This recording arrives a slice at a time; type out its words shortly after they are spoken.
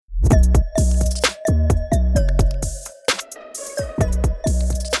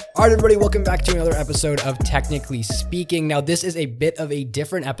All right, everybody, welcome back to another episode of Technically Speaking. Now, this is a bit of a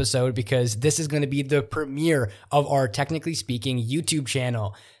different episode because this is going to be the premiere of our Technically Speaking YouTube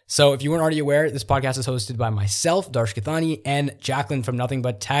channel. So if you weren't already aware, this podcast is hosted by myself, Darsh Kathani, and Jacqueline from Nothing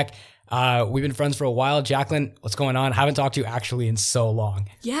But Tech. We've been friends for a while. Jacqueline, what's going on? I haven't talked to you actually in so long.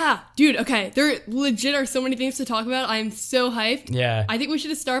 Yeah, dude, okay. There legit are so many things to talk about. I am so hyped. Yeah. I think we should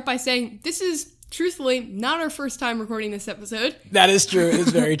just start by saying this is truthfully not our first time recording this episode. That is true. It's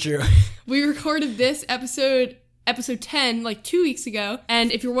very true. We recorded this episode 10, like 2 weeks ago.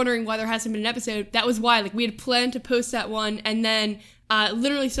 And if you're wondering why there hasn't been an episode, that was why. Like, we had planned to post that one, and then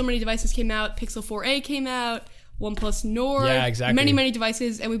literally so many devices came out. Pixel 4a came out. OnePlus Nord. Yeah, exactly. Many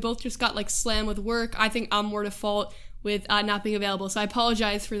devices, and we both just got like slammed with work. I think I'm more to fault with not being available, so I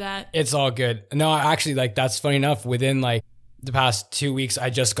apologize for that. It's all good. No, actually, like, that's funny enough. Within like the past 2 weeks,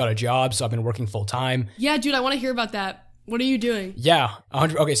 I just got a job, so I've been working full time. Yeah, dude, I want to hear about that. What are you doing? Yeah,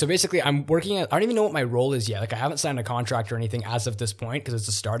 100. Okay, so basically I'm working at, I don't even know what my role is yet. Like, I haven't signed a contract or anything as of this point because it's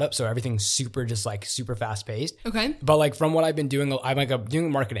a startup, so everything's super fast paced. Okay. But like from what I've been doing, I'm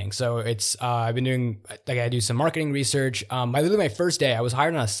doing marketing. So it's, I've been doing, like, I do some marketing research. Literally my first day, I was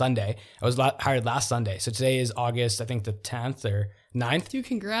hired on a Sunday. I was hired last Sunday. So today is August, I think the 10th or 9th. Dude,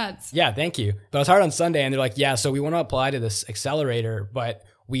 congrats. Yeah, thank you. But I was hired on Sunday and they're like, yeah, so we want to apply to this accelerator, but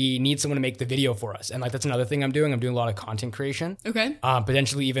we need someone to make the video for us. And like, that's another thing I'm doing. I'm doing a lot of content creation. Okay.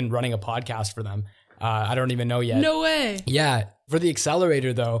 Potentially even running a podcast for them. I don't even know yet. No way. Yeah. For the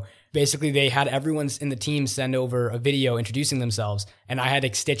accelerator though, basically they had everyone in the team send over a video introducing themselves and I had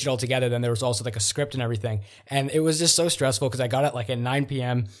to stitch it all together. Then there was also like a script and everything. And it was just so stressful because I got it like at 9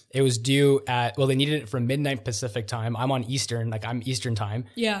 p.m. It was due at, well, they needed it from midnight Pacific time. I'm on Eastern, like I'm Eastern time.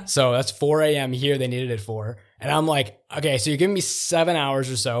 Yeah. So that's 4 a.m. here they needed it for. And I'm like, okay, so you're giving me 7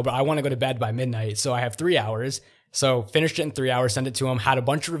 hours or so, but I want to go to bed by midnight. So I have 3 hours. So finished it in 3 hours, sent it to him, had a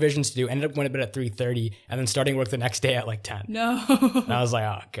bunch of revisions to do, ended up going to bed at 3:30, and then starting work the next day at like 10. No. And I was like,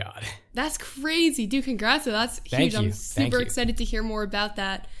 oh God. That's crazy. Dude, congrats. That's huge. Thank you. I'm super excited to hear more about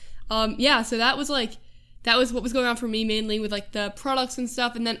that. Yeah, so that was what was going on for me mainly with like the products and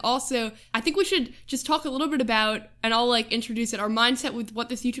stuff. And then also, I think we should just talk a little bit about, and I'll like introduce it, our mindset with what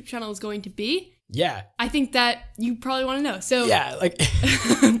this YouTube channel is going to be. Yeah. I think that you probably want to know. So yeah, like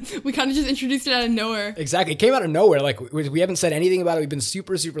we kind of just introduced it out of nowhere. Exactly. It came out of nowhere. Like we haven't said anything about it. We've been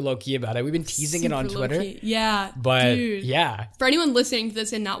super low key about it. We've been teasing it on Twitter. Low-key. Yeah. But dude. Yeah. For anyone listening to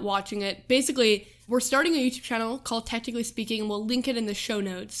this and not watching it, basically we're starting a YouTube channel called Technically Speaking, and we'll link it in the show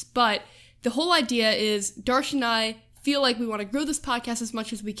notes. But the whole idea is Darsh and I feel like we want to grow this podcast as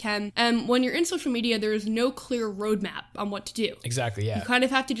much as we can. And when you're in social media, there is no clear roadmap on what to do. Exactly, yeah. You kind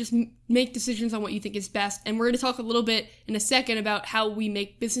of have to just make decisions on what you think is best. And we're going to talk a little bit in a second about how we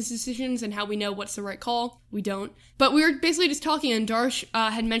make business decisions and how we know what's the right call. We don't. But we were basically just talking, and Darsh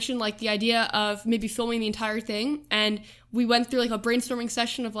had mentioned like the idea of maybe filming the entire thing. And we went through like a brainstorming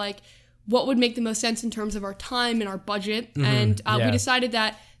session of like what would make the most sense in terms of our time and our budget. Mm-hmm. And we decided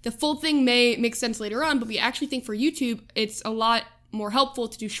that the full thing may make sense later on, but we actually think for YouTube, it's a lot more helpful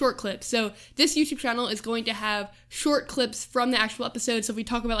to do short clips. So this YouTube channel is going to have short clips from the actual episode. So if we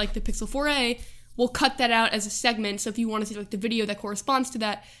talk about like the Pixel 4a, we'll cut that out as a segment. So if you want to see like the video that corresponds to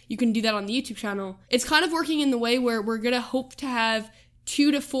that, you can do that on the YouTube channel. It's kind of working in the way where we're going to hope to have 2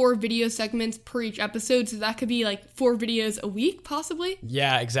 to 4 video segments per each episode. So that could be like 4 videos a week, possibly.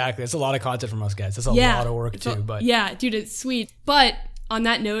 Yeah, exactly. It's a lot of content from us guys. It's a lot of work too. But yeah, dude, it's sweet. But on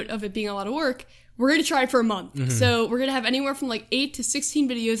that note of it being a lot of work, we're going to try it for a month. Mm-hmm. So we're going to have anywhere from like 8 to 16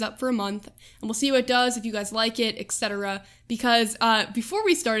 videos up for a month. And we'll see what it does, if you guys like it, etc. Because before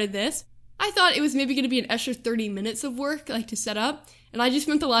we started this, I thought it was maybe going to be an extra 30 minutes of work, like to set up. And I just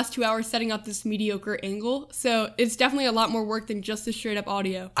spent the last 2 hours setting up this mediocre angle. So it's definitely a lot more work than just the straight up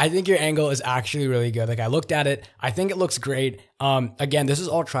audio. I think your angle is actually really good. Like I looked at it. I think it looks great. Again, this is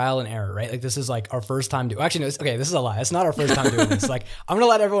all trial and error, right? Like this is like our first time actually, no, this is a lie. It's not our first time doing this. Like I'm going to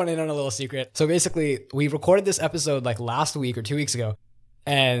let everyone in on a little secret. So basically we recorded this episode like last week or 2 weeks ago.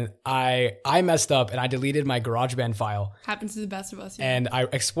 And I messed up and I deleted my GarageBand file. Happens to the best of us. Yeah. And I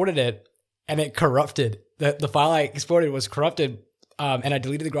exported it and it corrupted. The file I exported was corrupted. And I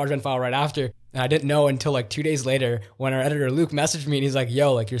deleted the GarageBand file right after. And I didn't know until like 2 days later when our editor Luke messaged me and he's like,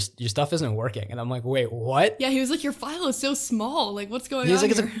 yo, like your stuff isn't working. And I'm like, wait, what? Yeah, he was like, your file is so small. Like, what's going on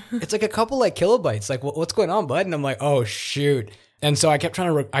here? It's like a couple like kilobytes. Like, what's going on, bud? And I'm like, oh, shoot. And so I kept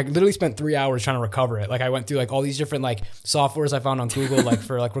trying to, I literally spent 3 hours trying to recover it. Like I went through like all these different like softwares I found on Google, like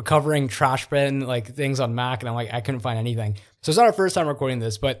for like recovering trash bin, like things on Mac. And I'm like, I couldn't find anything. So it's not our first time recording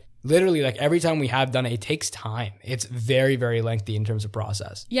this, but literally like every time we have done it, it takes time. It's very, very lengthy in terms of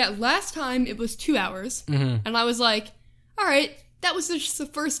process. Yeah. Last time it was 2 hours and I was like, all right, that was just the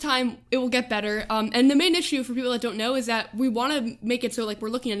first time. It will get better. And the main issue for people that don't know is that we want to make it so like we're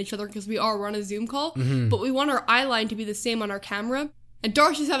looking at each other because we're on a Zoom call, but we want our eye line to be the same on our camera. And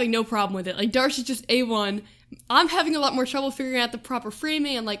Darsh is having no problem with it. Like, Darsh is just A1. I'm having a lot more trouble figuring out the proper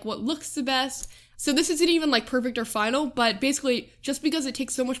framing and like what looks the best. So this isn't even like perfect or final, but basically just because it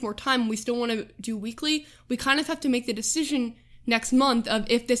takes so much more time and we still want to do weekly, we kind of have to make the decision next month of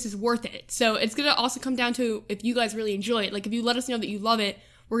if this is worth it. So it's going to also come down to if you guys really enjoy it. Like, if you let us know that you love it,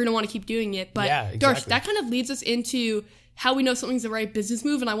 we're going to want to keep doing it. But yeah, exactly. Darsh, that kind of leads us into how we know something's the right business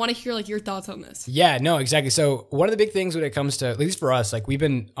move, and I want to hear like your thoughts on this. Yeah, no, exactly. So one of the big things when it comes to, at least for us, like we've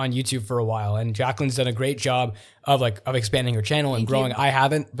been on YouTube for a while, and Jacqueline's done a great job of expanding her channel and growing. I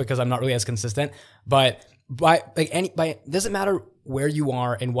haven't, because I'm not really as consistent, but it doesn't matter where you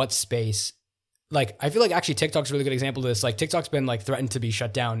are in what space. Like, I feel like actually TikTok's a really good example of this. Like, TikTok's been like threatened to be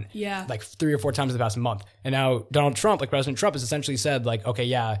shut down like 3 or 4 times in the past month. And now Donald Trump, like President Trump, has essentially said like, okay,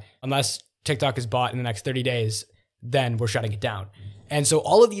 yeah, unless TikTok is bought in the next 30 days, then we're shutting it down. And so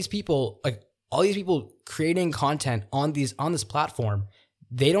all these people creating content on this platform,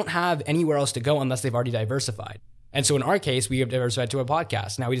 they don't have anywhere else to go unless they've already diversified. And so in our case, we have diversified to a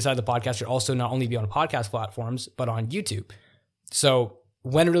podcast. Now we decided the podcast should also not only be on podcast platforms, but on YouTube. So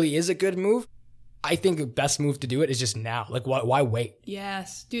when it really is a good move, I think the best move to do it is just now. Like, why wait?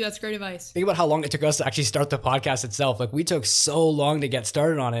 Yes. Dude, that's great advice. Think about how long it took us to actually start the podcast itself. Like, we took so long to get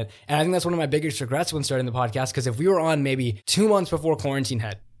started on it. And I think that's one of my biggest regrets when starting the podcast, because if we were on maybe 2 months before quarantine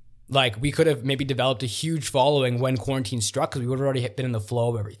hit, like, we could have maybe developed a huge following when quarantine struck, because we would have already been in the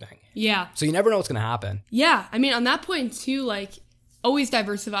flow of everything. Yeah. So you never know what's going to happen. Yeah. I mean, on that point too, like, always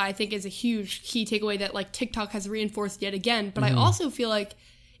diversify, I think, is a huge key takeaway that like TikTok has reinforced yet again. But I also feel like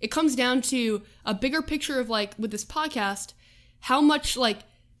it comes down to a bigger picture of like with this podcast, how much like,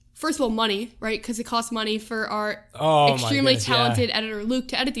 first of all, money, right? Because it costs money for our extremely talented editor Luke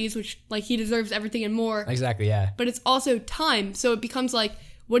to edit these, which like he deserves everything and more. Exactly, yeah. But it's also time. So it becomes like,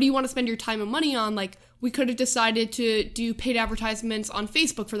 what do you want to spend your time and money on? Like, we could have decided to do paid advertisements on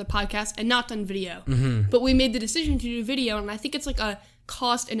Facebook for the podcast and not done video. But we made the decision to do video, and I think it's like a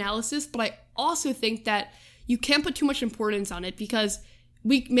cost analysis. But I also think that you can't put too much importance on it, because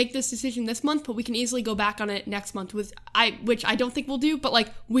we make this decision this month, but we can easily go back on it next month, which I don't think we'll do, but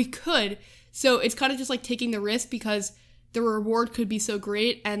like we could. So it's kind of just like taking the risk, because the reward could be so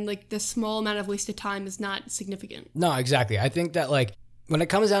great, and like the small amount of wasted time is not significant. No, exactly. I think that like when it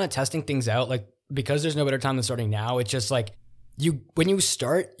comes down to testing things out, like, because there's no better time than starting now, it's just like when you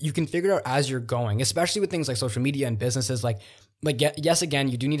start, you can figure it out as you're going, especially with things like social media and businesses. Like yes, again,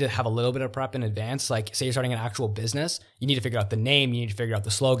 you do need to have a little bit of prep in advance. Like, say you're starting an actual business, you need to figure out the name, you need to figure out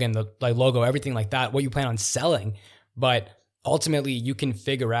the slogan, the like logo, everything like that, what you plan on selling. But ultimately, you can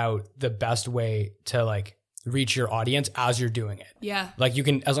figure out the best way to like reach your audience as you're doing it. Yeah. Like, you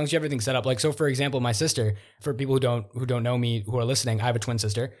can, as long as you have everything set up. Like, so for example, my sister, for people who don't know me, who are listening, I have a twin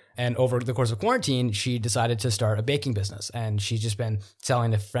sister, and over the course of quarantine, she decided to start a baking business, and she's just been selling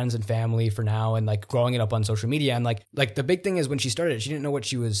to friends and family for now, and like growing it up on social media. And like the big thing is, when she started it, she didn't know what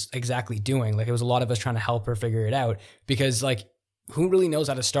she was exactly doing. Like, it was a lot of us trying to help her figure it out, because like, who really knows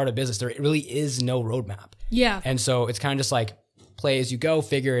how to start a business? There really is no roadmap. Yeah. And so it's kind of just like, play as you go,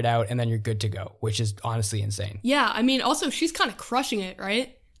 figure it out, and then you're good to go, which is honestly insane. Yeah, I mean, also, she's kind of crushing it,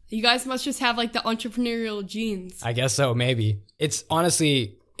 right? You guys must just have like the entrepreneurial genes. I guess so, maybe. It's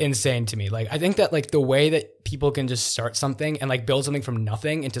honestly insane to me. Like, I think that like the way that people can just start something and like build something from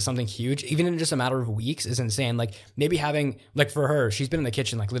nothing into something huge, even in just a matter of weeks, is insane. Like, maybe having, like, for her, she's been in the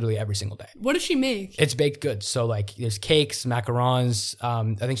kitchen like literally every single day. What does she make? It's baked goods. So like, there's cakes, macarons.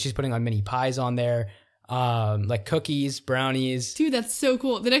 I think she's putting on mini pies on there. Like cookies, brownies. Dude, that's so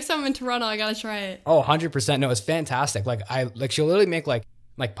cool. The next time I'm in Toronto, I gotta try it. Oh, 100%. No, it's fantastic. Like, she'll literally make like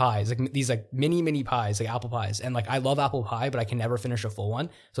pies, like these like mini pies, like apple pies. And like, I love apple pie, but I can never finish a full one.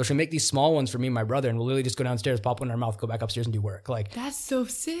 So she'll make these small ones for me and my brother, and we'll literally just go downstairs, pop one in our mouth, go back upstairs and do work. Like, that's so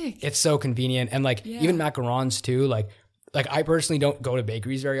sick. It's so convenient. And like, even macarons too. Like I personally don't go to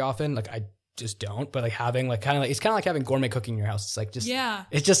bakeries very often. Like, I just don't, but like having like it's kind of like having gourmet cooking in your house. It's like just,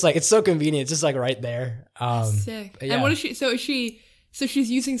 it's just like, it's so convenient. It's just like right there. That's sick. Yeah. And what is she, so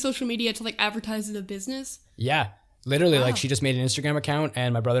she's using social media to like advertise the business? Yeah. Literally, like, she just made an Instagram account,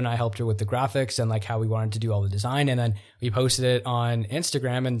 and my brother and I helped her with the graphics and like how we wanted to do all the design. And then we posted it on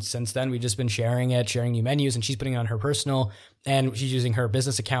Instagram. And since then, we've just been sharing new menus, and she's putting it on her personal, and she's using her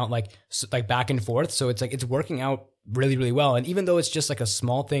business account, like back and forth. So it's like, it's working out really, really well. And even though it's just like a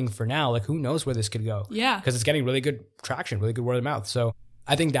small thing for now, like, who knows where this could go? Yeah. Because it's getting really good traction, really good word of mouth. So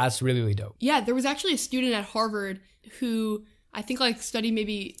I think that's really, really dope. Yeah. There was actually a student at Harvard who I think like study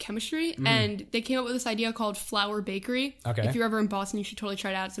maybe chemistry, and they came up with this idea called Flour Bakery. Okay. If you're ever in Boston, you should totally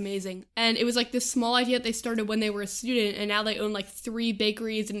try it out. It's amazing. And it was like this small idea that they started when they were a student, and now they own like 3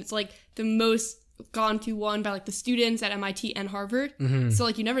 bakeries, and it's like the most gone to one by like the students at MIT and Harvard. So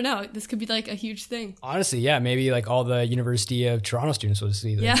like you never know, this could be like a huge thing. Honestly, yeah, maybe like all the University of Toronto students will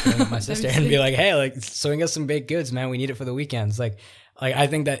see Yeah. my sister and be like, hey, like sewing us some baked goods, man. We need it for the weekends. Like I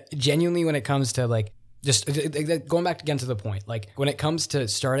think that genuinely when it comes to like just going back again to the point, like when it comes to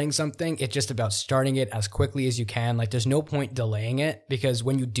starting something, it's just about starting it as quickly as you can. Like there's no point delaying it, because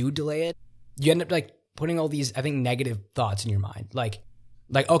when you do delay it, you end up like putting all these, I think, negative thoughts in your mind. Like,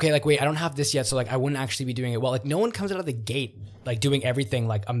 okay, like, wait, I don't have this yet, so like I wouldn't actually be doing it well. Like no one comes out of the gate like doing everything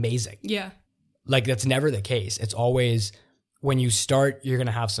like amazing. Yeah. Like that's never the case. It's always when you start, you're going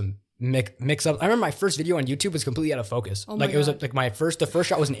to have some mix up. I remember my first video on YouTube was completely out of focus. Oh my like it was God. like the first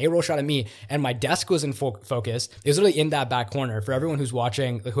shot was an A-roll shot of me, and my desk was in focus. It was literally in that back corner. For everyone who's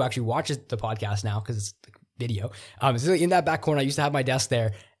watching, who actually watches the podcast now, because it's like video, it's literally in that back corner. I used to have my desk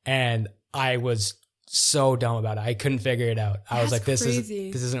there, and I was so dumb about it. I couldn't figure it out. I was like, this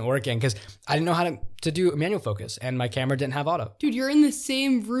isn't working, because I didn't know how to do manual focus, and my camera didn't have auto. Dude, you're in the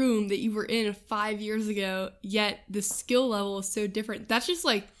same room that you were in 5 years ago, yet the skill level is so different. That's just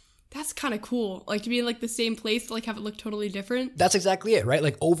like, that's kind of cool. Like to be in like the same place, to like have it look totally different. That's exactly it, right?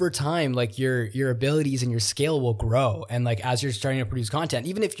 Like over time, like your abilities and your skill will grow. And like as you're starting to produce content,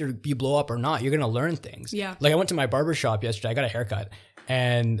 even if you blow up or not, you're going to learn things. Yeah. Like I went to my barber shop yesterday. I got a haircut.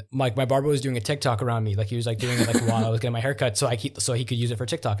 And like my barber was doing a TikTok around me. Like he was like doing it like while I was getting my haircut, so he could use it for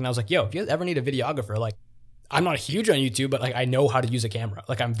TikTok. And I was like, yo, if you guys ever need a videographer, like I'm not huge on YouTube, but like I know how to use a camera.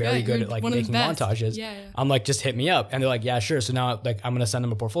 Like I'm very good at like making montages. Yeah. I'm like, just hit me up. And they're like, yeah, sure. So now like I'm going to send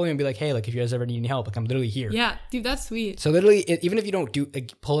them a portfolio and be like, hey, like if you guys ever need any help, like I'm literally here. Yeah, dude, that's sweet. So literally, even if you don't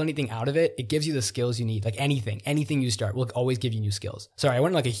pull anything out of it, it gives you the skills you need. Like anything you start will always give you new skills. Sorry, I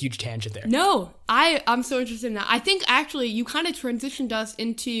went on like a huge tangent there. No, I'm so interested in that. I think actually you kind of transitioned us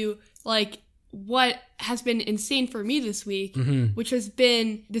into like what has been insane for me this week, which has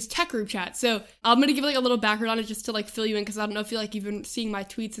been this tech group chat. So I'm going to give like a little background on it just to like fill you in, because I don't know if you like you've been seeing my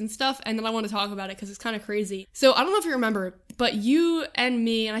tweets and stuff, and then I want to talk about it because it's kind of crazy. So I don't know if you remember, but you and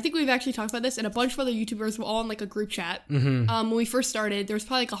me, and I think we've actually talked about this, and a bunch of other YouTubers were all in like a group chat. When we first started, there was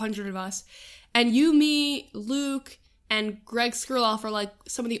probably like 100 of us, and you, me, Luke, and Greg Skurloff are like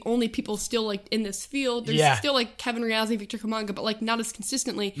some of the only people still like in this field. There's still like Kevin Riazzi, Victor Kamanga, but like not as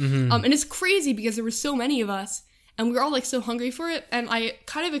consistently. And it's crazy because there were so many of us and we were all like so hungry for it. And I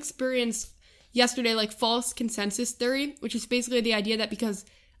kind of experienced yesterday like false consensus theory, which is basically the idea that because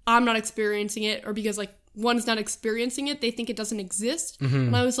I'm not experiencing it, or because like one's not experiencing it, they think it doesn't exist.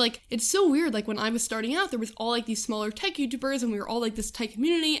 And I was like, it's so weird. Like when I was starting out, there was all like these smaller tech YouTubers and we were all like this tight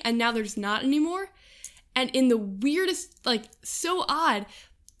community, and now there's not anymore. And in the weirdest, like, so odd,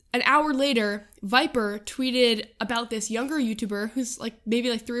 an hour later, Viper tweeted about this younger YouTuber who's, like, maybe,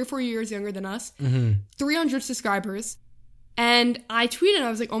 like, 3 or 4 years younger than us, 300 subscribers, and I tweeted, and I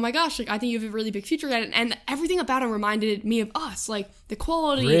was like, oh my gosh, like, I think you have a really big future, and everything about him reminded me of us, like, the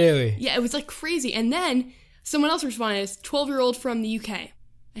quality. Really? Yeah, it was, like, crazy. And then someone else responded, this 12-year-old from the UK,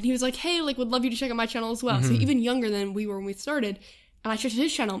 and he was like, hey, like, would love you to check out my channel as well. So even younger than we were when we started. And I checked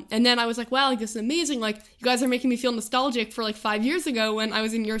his channel. And then I was like, wow, like, this is amazing. Like, you guys are making me feel nostalgic for, like, 5 years ago when I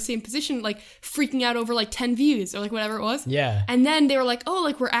was in your same position, like, freaking out over, like, 10 views or, like, whatever it was. Yeah. And then they were like, oh,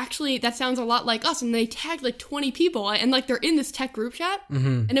 like, we're actually, that sounds a lot like us. And they tagged, like, 20 people. And, like, they're in this tech group chat.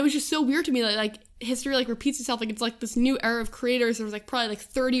 And it was just so weird to me that, like, history, like, repeats itself. Like, it's, like, this new era of creators. There was, like, probably, like,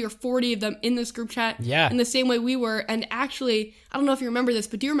 30 or 40 of them in this group chat. Yeah. In the same way we were. And actually, I don't know if you remember this,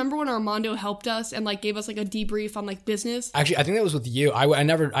 but do you remember when Armando helped us and, like, gave us, like, a debrief on, like, business? Actually, I think that was with you. I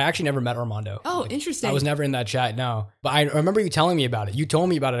actually never met Armando. Oh, like, interesting. I was never in that chat, no. But I remember you telling me about it. You told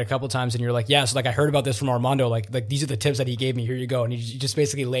me about it a couple times, and you're like, yeah, so like I heard about this from Armando. Like these are the tips that he gave me. Here you go. And you just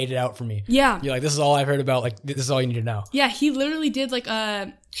basically laid it out for me. Yeah. You're like, this is all I've heard about. Like, this is all you need to know. Yeah, he literally did like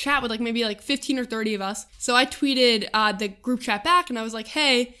a chat with like maybe like 15 or 30 of us. So I tweeted the group chat back, and I was like,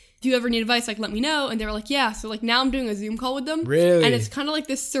 hey, if you ever need advice, like, let me know. And they were like, yeah. So like now I'm doing a Zoom call with them. Really? And it's kind of like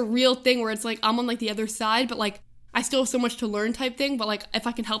this surreal thing where it's like I'm on like the other side, but like I still have so much to learn type thing, but like if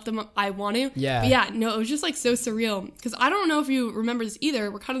I can help them, I want to. Yeah. But yeah, no, it was just like so surreal, because I don't know if you remember this either.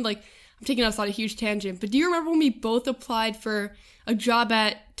 We're kind of like, I'm taking us on a huge tangent, but do you remember when we both applied for a job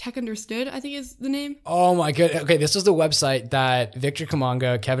at Tech Understood, I think is the name? Oh my god. Okay, this was the website that Victor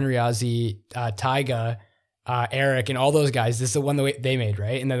Kamanga, Kevin Riazzi, Tyga, Eric and all those guys. This is the one that they made,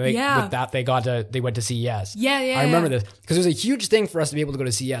 right? And then with that they went to CES. I remember this because it was a huge thing for us to be able to go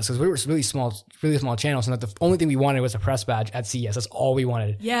to CES because we were really small channels, and the only thing we wanted was a press badge at CES. That's all we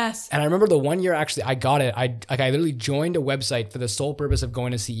wanted. Yes. And I remember the one year actually I got it. I literally joined a website for the sole purpose of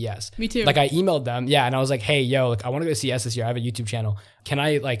going to CES. Me too. Like I emailed them, and I was like, hey, yo, like I want to go to CES this year. I have a YouTube channel. Can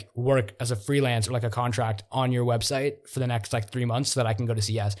I like work as a freelance or like a contract on your website for the next like 3 months so that I can go to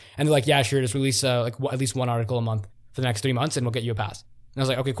CES? And they're like, yeah, sure. Just release at least one article a month for the next 3 months and we'll get you a pass. And I was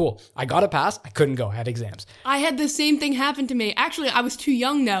like, okay, cool. I got a pass. I couldn't go. I had exams. I had the same thing happen to me. Actually, I was too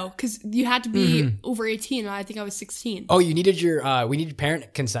young though, because you had to be over 18, and I think I was 16. Oh, you needed we needed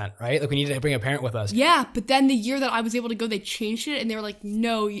parent consent, right? Like we needed to bring a parent with us. Yeah, but then the year that I was able to go, they changed it, and they were like,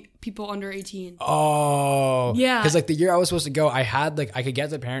 no, people under 18. Oh. Yeah. Because like the year I was supposed to go, I had like, I could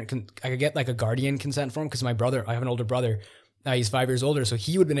get like a guardian consent form because my brother, I have an older brother. He's 5 years older, so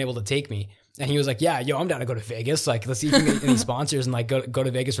he would have been able to take me. And he was like, yeah, yo, I'm down to go to Vegas. Like, let's see if we can get any sponsors and like go to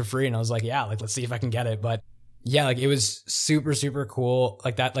Vegas for free. And I was like, yeah, like, let's see if I can get it. But yeah, like it was super, super cool.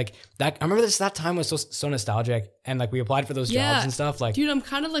 Like that, I remember that time was so nostalgic. And like we applied for those jobs and stuff. Like, dude, I'm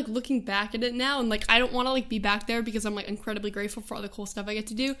kind of like looking back at it now. And like, I don't want to like be back there because I'm like incredibly grateful for all the cool stuff I get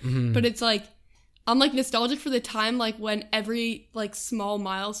to do. But it's like, I'm like nostalgic for the time, like when every like small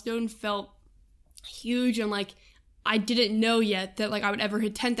milestone felt huge, and like, I didn't know yet that like I would ever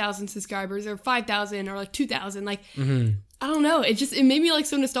hit 10,000 subscribers or 5,000 or like 2,000. Like, I don't know. It made me like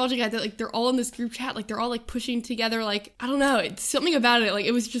so nostalgic that like they're all in this group chat. Like they're all like pushing together. Like, I don't know. It's something about it. Like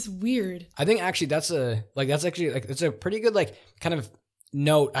it was just weird. I think actually it's a pretty good like kind of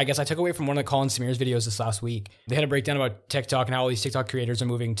note, I guess I took away from one of the Colin Smear's videos this last week. They had a breakdown about TikTok and how all these TikTok creators are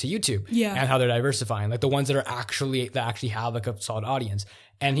moving to YouTube and how they're diversifying, like the ones that actually have like a solid audience.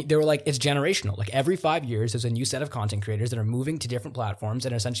 And they were like, it's generational. Like every 5 years, there's a new set of content creators that are moving to different platforms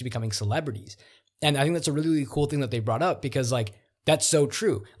and are essentially becoming celebrities. And I think that's a really, really cool thing that they brought up because like, that's so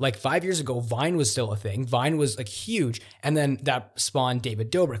true. Like 5 years ago, Vine was still a thing. Vine was like huge. And then that spawned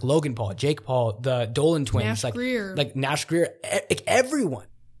David Dobrik, Logan Paul, Jake Paul, the Dolan twins, Nash Greer, like everyone.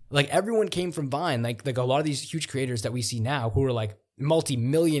 Like everyone came from Vine. Like a lot of these huge creators that we see now who are like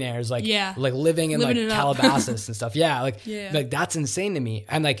multi-millionaires, like living in like Calabasas and stuff. Yeah. Like that's insane to me.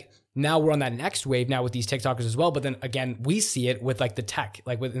 And like now we're on that next wave now with these TikTokers as well. But then again, we see it with like the tech,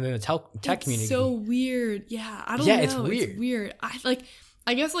 like within the tech community. So weird. Yeah. I don't know. It's weird. It's weird.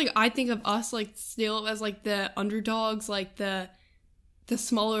 I guess like I think of us like still as like the underdogs, like the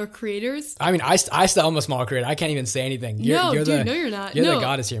smaller creators. I mean, I still am a small creator. I can't even say anything. You're not. You're the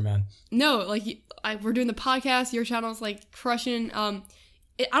goddess here, man. No, like we're doing the podcast. Your channel's like crushing.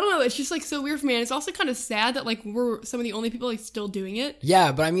 I don't know. It's just like so weird for me. And it's also kind of sad that like we're some of the only people like still doing it.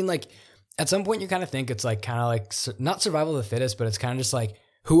 Yeah, but I mean, like at some point you kind of think it's like kind of like not survival of the fittest, but it's kind of just like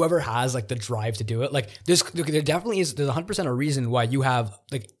whoever has like the drive to do it. Like there definitely is. There's 100% a reason why you have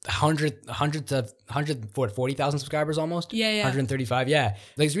like 40,000 subscribers almost. Yeah. 135. Yeah. Like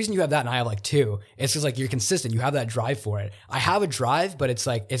there's a reason you have that and I have like 2. It's just like you're consistent. You have that drive for it. I have a drive, but it's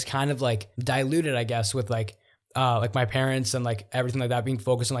like, it's kind of like diluted, I guess, with like my parents and like everything like that being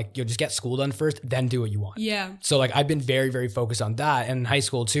focused on like, just get school done first, then do what you want. Yeah. So like I've been very, very focused on that. And in high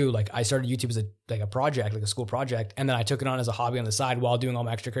school too, like I started YouTube as a project, like a school project. And then I took it on as a hobby on the side while doing all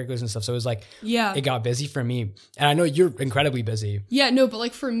my extracurriculars and stuff. So it was like, it got busy for me. And I know you're incredibly busy. Yeah, no, but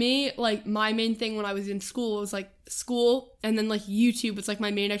like for me, like my main thing when I was in school was like school, and then like YouTube was like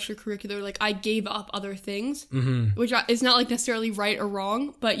my main extracurricular. Like I gave up other things, which is not like necessarily right or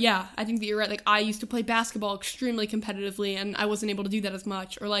wrong, but yeah, I think that you're right. Like I used to play basketball extremely competitively, and I wasn't able to do that as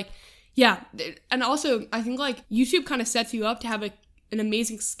much. Or like, yeah, and also I think like YouTube kind of sets you up to have an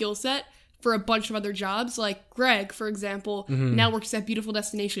amazing skill set for a bunch of other jobs. Like Greg, for example, now works at Beautiful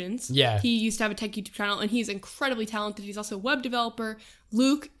Destinations. Yeah. He used to have a tech YouTube channel, and he's incredibly talented. He's also a web developer.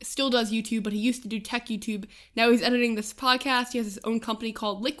 Luke still does YouTube, but he used to do tech YouTube. Now he's editing this podcast. He has his own company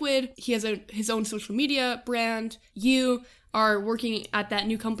called Liquid. He has his own social media brand. You are working at that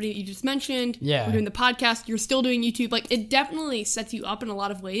new company that you just mentioned. Yeah. We're doing the podcast. You're still doing YouTube. Like, it definitely sets you up in a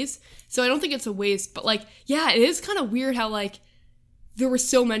lot of ways. So I don't think it's a waste. But, like, yeah, it is kind of weird how, like, there were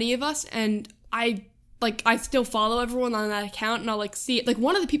so many of us, and I still follow everyone on that account, and I'll, like, see it. Like,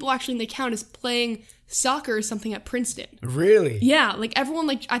 one of the people actually in the account is playing soccer or something at Princeton. Really? Yeah, like, everyone,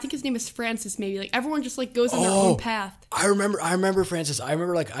 like, I think his name is Francis, maybe. Like, everyone just, like, goes on their own path. I remember Francis. I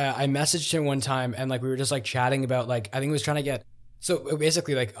remember, like, I messaged him one time, and, like, we were just, like, chatting about, like, I think he was trying to get So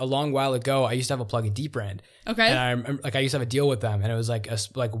basically, like a long while ago, I used to have a Plug and Deep brand. Okay. And I remember, like I used to have a deal with them, and it was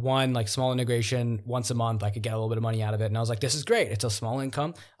like one small integration once a month. I could get a little bit of money out of it, and I was like, "This is great. It's a small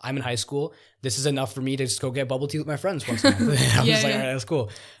income. I'm in high school. This is enough for me to just go get bubble tea with my friends once a month." I was like, "All right, that's cool."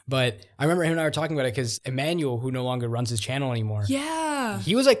 But I remember him and I were talking about it because Emmanuel, who no longer runs his channel anymore,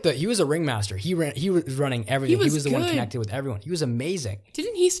 he was a ringmaster. He was running everything. He was the one connected with everyone. He was amazing.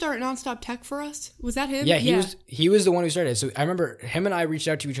 Didn't he start Nonstop Tech for us? Was that him? Yeah, he was the one who started. So I remember him and I reached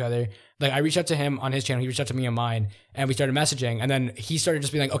out to each other. Like I reached out to him on his channel, he reached out to me on mine, and we started messaging. And then he started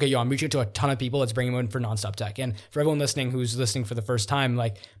just being like, "Okay, yo, I'm reaching out to a ton of people. Let's bring him in for Nonstop Tech." And for everyone who's listening for the first time,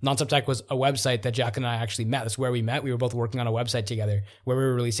 like Nonstop Tech was a website that Jack and I actually met. That's where we met. We were both working on a website together where we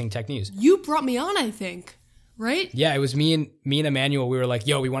were releasing tech news. You brought me on, I think. Right? Yeah, it was me and Emmanuel. We were like,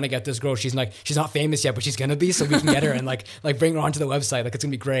 "Yo, we want to get this girl. She's not famous yet, but she's gonna be, so we can get her and like bring her onto the website. Like it's gonna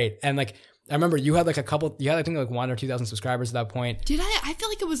be great." And like I remember you had I think like 1,000 or 2,000 subscribers at that point. Did I? I feel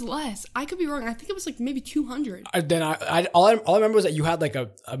like it was less. I could be wrong. I think it was like maybe 200. Then all I remember was that you had like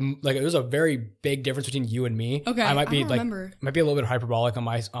it was a very big difference between you and me. Okay, I might be remember. Might be a little bit hyperbolic on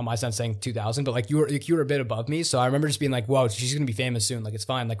my sense saying 2,000, but like you were a bit above me. So I remember just being like, "Whoa, she's gonna be famous soon. Like it's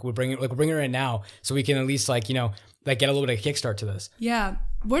fine. Like we're bringing her in now, so we can at least like get a little bit of a kickstart to this." Yeah.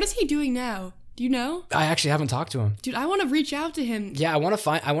 What is he doing now? Do you know? I actually haven't talked to him. Dude, I want to reach out to him. Yeah, I want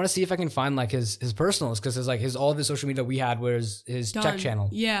to see if I can find like his personals, because all of his social media we had was his tech channel.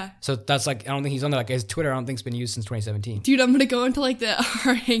 Yeah. So that's like, I don't think he's on there. Like his Twitter, I don't think's been used since 2017. Dude, I'm going to go into like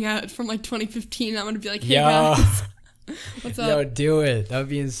our hangout from like 2015. I'm going to be like, "Hey guys, what's up?" Yo, do it. That would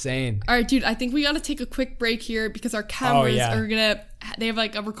be insane. All right, dude, I think we got to take a quick break here because our cameras they have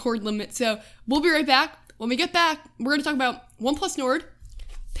like a record limit. So we'll be right back. When we get back, we're going to talk about OnePlus Nord,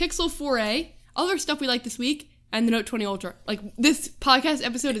 Pixel 4a, other stuff we like this week, and the Note 20 Ultra. Like, this podcast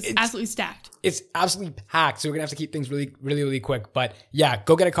episode is absolutely stacked. It's absolutely packed, so we're going to have to keep things really, really, really quick. But yeah,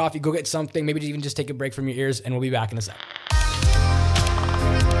 go get a coffee, go get something, maybe even just take a break from your ears, and we'll be back in a sec.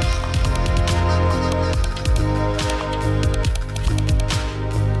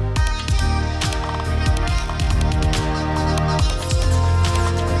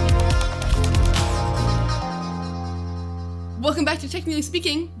 Welcome back to Technically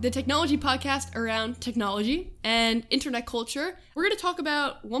Speaking, the technology podcast around technology and internet culture. We're going to talk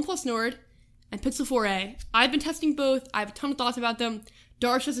about OnePlus Nord and Pixel 4a. I've been testing both. I have a ton of thoughts about them.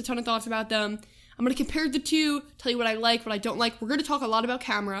 Darsh has a ton of thoughts about them. I'm going to compare the two, tell you what I like, what I don't like. We're going to talk a lot about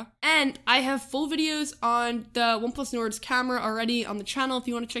camera. And I have full videos on the OnePlus Nord's camera already on the channel if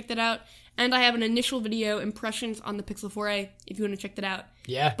you want to check that out. And I have an initial video, impressions on the Pixel 4a, if you want to check that out.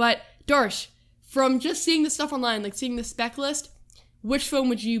 Yeah. But Darsh, from just seeing the stuff online, like seeing the spec list, which phone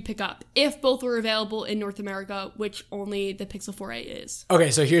would you pick up if both were available in North America, which only the Pixel 4a is?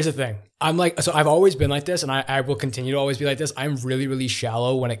 Okay, so here's the thing. I've always been like this, and I will continue to always be like this. I'm really, really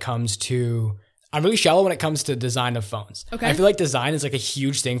shallow when it comes to design of phones. Okay. I feel like design is like a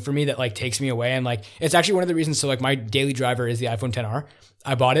huge thing for me that like takes me away, and like it's actually one of the reasons. So like my daily driver is the iPhone XR.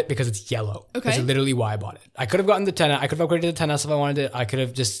 I bought it because it's yellow. Okay. That's literally why I bought it. I could have gotten the 10. I could have upgraded to the 10s if I wanted it. I could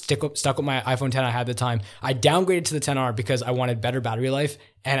have just stuck with my iPhone 10 I had at the time. I downgraded to the 10R because I wanted better battery life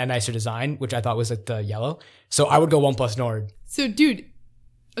and a nicer design, which I thought was like the yellow. So I would go OnePlus Nord. So dude,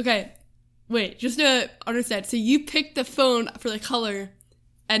 okay, wait, just to understand. So you picked the phone for the color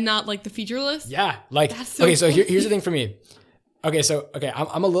and not like the feature list? Yeah. Like, okay, so here's the thing for me. Okay,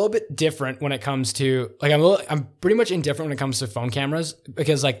 I'm a little bit different when it comes to like I'm pretty much indifferent when it comes to phone cameras,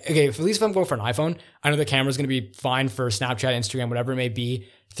 because like, okay, at least if I'm going for an iPhone, I know the camera's going to be fine for Snapchat, Instagram, whatever it may be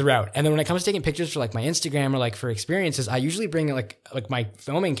throughout. And then when it comes to taking pictures for like my Instagram or like for experiences, I usually bring like my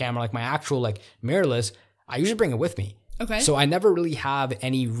filming camera, like my actual like mirrorless, I usually bring it with me. Okay. So I never really have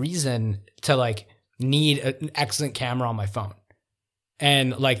any reason to like need an excellent camera on my phone.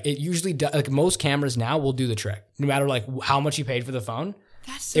 And like it usually does, like most cameras now will do the trick. No matter like how much you paid for the phone,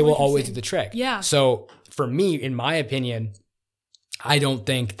 it will always do the trick. Yeah. So for me, in my opinion, I don't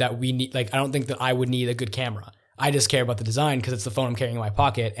think that I would need a good camera. I just care about the design because it's the phone I'm carrying in my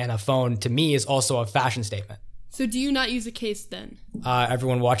pocket, and a phone to me is also a fashion statement. So do you not use a case then?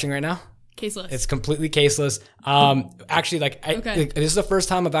 Everyone watching right now? Caseless. It's completely caseless. Actually, this is the first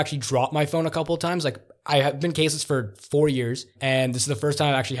time I've actually dropped my phone a couple of times. Like I have been caseless for 4 years, and this is the first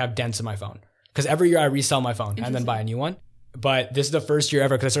time I actually have dents in my phone. Because every year I resell my phone and then buy a new one. But this is the first year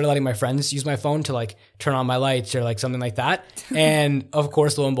ever because I started letting my friends use my phone to like turn on my lights or like something like that. And of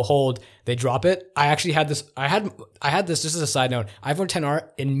course, lo and behold, they drop it. I actually had this. I had this. Just as a side note, iPhone XR,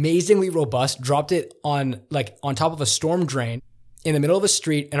 amazingly robust. Dropped it on top of a storm drain in the middle of a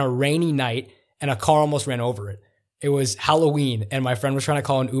street in a rainy night, and a car almost ran over it. It was Halloween, and my friend was trying to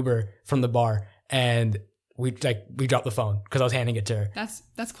call an Uber from the bar, and we dropped the phone because I was handing it to her.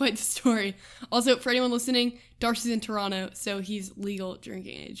 That's quite the story. Also, for anyone listening, Darcy's in Toronto, so he's legal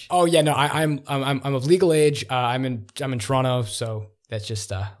drinking age. Oh yeah, no, I'm of legal age. I'm in Toronto, so that's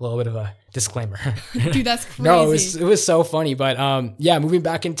just a little bit of a disclaimer. Dude, that's crazy. No, it was so funny. But yeah, moving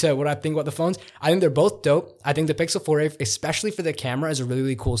back into what I think about the phones, I think they're both dope. I think the Pixel 4a, especially for the camera, is a really,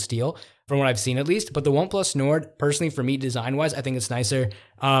 really cool steal from what I've seen at least. But the OnePlus Nord, personally for me, design-wise, I think it's nicer.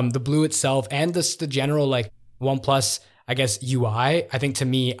 The blue itself and the general like OnePlus, I guess, UI, I think to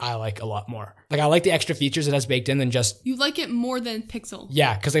me, I like a lot more. Like I like the extra features it has baked in than just... You like it more than Pixel.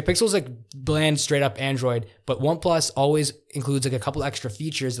 Yeah, because like Pixel's like bland, straight up Android, but OnePlus always includes like a couple extra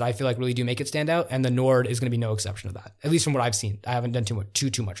features that I feel like really do make it stand out, and the Nord is going to be no exception to that. At least from what I've seen. I haven't done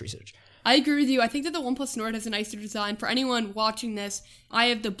too much research. I agree with you. I think that the OnePlus Nord has a nicer design. For anyone watching this, I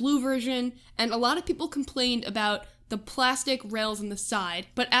have the blue version, and a lot of people complained about the plastic rails on the side.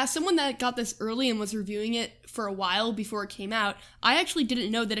 But as someone that got this early and was reviewing it for a while before it came out, I actually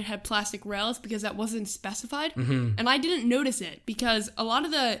didn't know that it had plastic rails because that wasn't specified. Mm-hmm. And I didn't notice it because a lot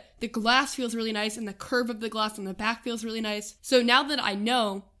of the glass feels really nice and the curve of the glass on the back feels really nice. So now that I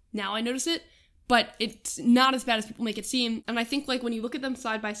know, now I notice it. But it's not as bad as people make it seem. And I think like when you look at them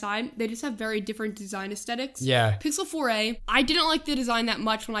side by side, they just have very different design aesthetics. Yeah. Pixel 4a, I didn't like the design that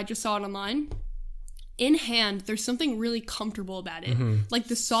much when I just saw it online. In hand, there's something really comfortable about it. Mm-hmm. Like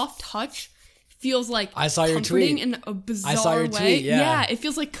the soft touch feels like I saw your comforting tweet. in a bizarre I saw your way. tweet, yeah. It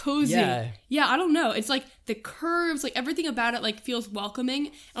feels like cozy. Yeah, I don't know. It's like the curves, like everything about it like feels welcoming.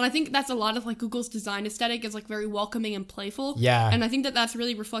 And I think that's a lot of like Google's design aesthetic is like very welcoming and playful. Yeah. And I think that that's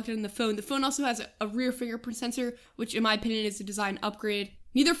really reflected in the phone. The phone also has a rear fingerprint sensor, which in my opinion is a design upgrade.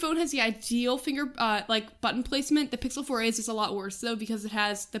 Neither phone has the ideal button placement. The Pixel 4a is just a lot worse though because it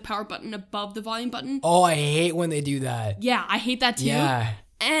has the power button above the volume button. Oh, I hate when they do that. Yeah, I hate that too. Yeah.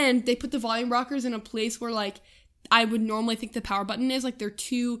 And they put the volume rockers in a place where like I would normally think the power button is. Like they're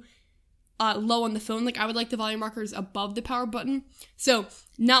too low on the phone. Like I would like the volume rockers above the power button. So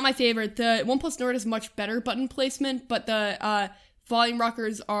not my favorite. The OnePlus Nord has much better button placement, but the volume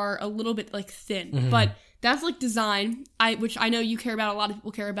rockers are a little bit like thin. Mm-hmm. But that's like design, which I know you care about, a lot of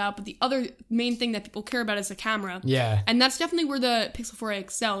people care about, but the other main thing that people care about is the camera. Yeah. And that's definitely where the Pixel 4a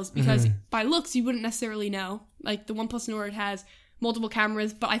excels because by looks, you wouldn't necessarily know. Like the OnePlus Nord has multiple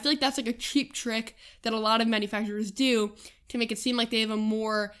cameras, but I feel like that's like a cheap trick that a lot of manufacturers do to make it seem like they have a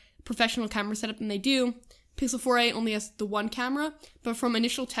more professional camera setup than they do. Pixel 4a only has the one camera, but from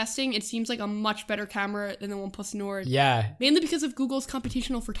initial testing, it seems like a much better camera than the OnePlus Nord. Yeah. Mainly because of Google's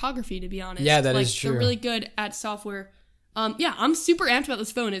computational photography, to be honest. Yeah, that is true. They're really good at software. Yeah, I'm super amped about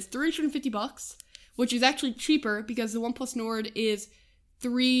this phone. It's $350, which is actually cheaper because the OnePlus Nord is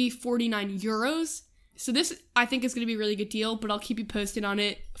 €349. So this, I think, is going to be a really good deal, but I'll keep you posted on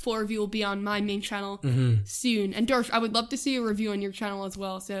it. Full review will be on my main channel soon. And Darsh, I would love to see a review on your channel as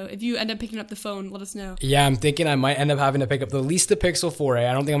well. So if you end up picking up the phone, let us know. Yeah, I'm thinking I might end up having to pick up at least the Pixel 4a.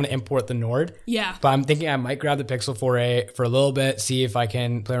 I don't think I'm going to import the Nord. Yeah. But I'm thinking I might grab the Pixel 4a for a little bit, see if I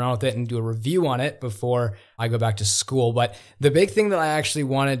can play around with it and do a review on it before I go back to school. But the big thing that I actually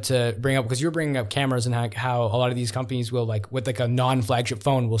wanted to bring up, because you were bringing up cameras and how a lot of these companies will, like, with like a non-flagship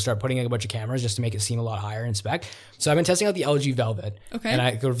phone, will start putting like a bunch of cameras just to make it seem a lot higher in spec. So I've been testing out the LG Velvet. Okay.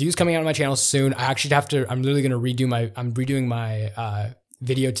 And the review's coming out on my channel soon. I actually I'm literally going to redoing my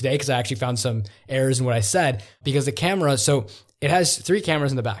video today because I actually found some errors in what I said, because the camera, so it has 3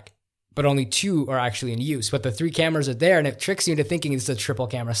 cameras in the back, but only 2 are actually in use. But the 3 cameras are there, and it tricks you into thinking it's a triple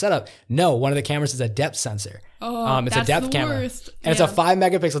camera setup. No, one of the cameras is a depth sensor. Oh, it's that's a depth the camera, worst. And it's a 5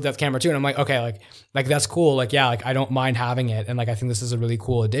 megapixel depth camera too. And I'm like, okay, like that's cool. Like, yeah, like I don't mind having it, and like I think this is a really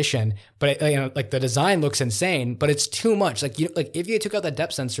cool addition. But like the design looks insane, but it's too much. Like if you took out that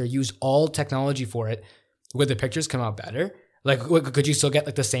depth sensor, use all technology for it, would the pictures come out better? Like, could you still get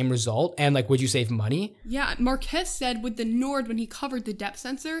like the same result? And like, would you save money? Yeah, Marquez said with the Nord, when he covered the depth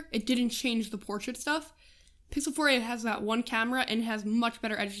sensor, it didn't change the portrait stuff. Pixel 4a has that one camera and it has much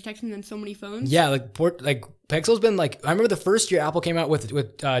better edge detection than so many phones. Yeah, like Pixel's been like, I remember the first year Apple came out with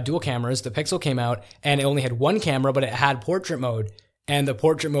dual cameras. The Pixel came out and it only had one camera, but it had portrait mode. And the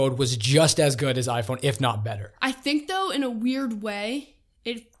portrait mode was just as good as iPhone, if not better. I think though, in a weird way,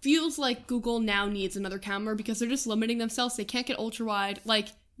 it feels like Google now needs another camera because they're just limiting themselves. They can't get ultra wide. Like,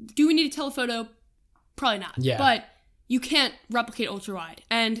 do we need a telephoto? Probably not. Yeah. But you can't replicate ultra wide.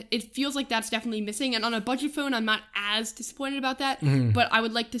 And it feels like that's definitely missing. And on a budget phone, I'm not as disappointed about that. Mm-hmm. But I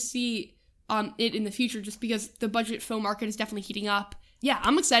would like to see it in the future just because the budget phone market is definitely heating up. Yeah,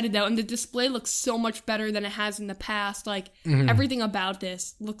 I'm excited though. And the display looks so much better than it has in the past. Like, everything about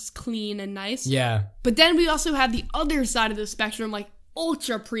this looks clean and nice. Yeah. But then we also have the other side of the spectrum, like,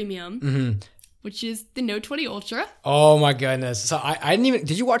 ultra premium. which is the Note 20 Ultra. Oh my goodness. So I didn't even,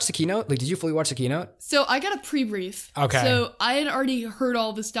 did you watch the keynote? Like, did you fully watch the keynote? So I got a pre-brief. Okay. So I had already heard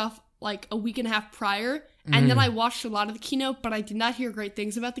all the stuff like a week and a half prior. And then I watched a lot of the keynote, but I did not hear great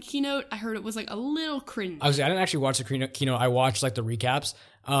things about the keynote. I heard it was like a little cringe. I didn't actually watch the keynote. I watched like the recaps,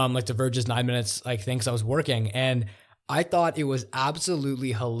 like the Verge's 9 minutes like thing, 'cause I was working, and I thought it was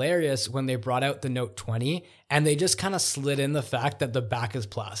absolutely hilarious when they brought out the Note 20 and they just kind of slid in the fact that the back is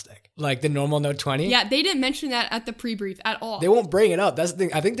plastic, like the normal Note 20. Yeah, they didn't mention that at the pre-brief at all. They won't bring it up. That's the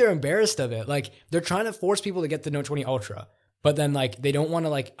thing. I think they're embarrassed of it. Like they're trying to force people to get the Note 20 Ultra, but then like they don't want to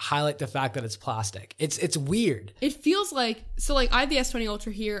like highlight the fact that it's plastic. It's weird. It feels like, so like I have the S20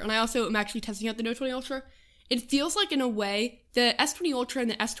 Ultra here, and I also am actually testing out the Note 20 Ultra. It feels like in a way the S20 Ultra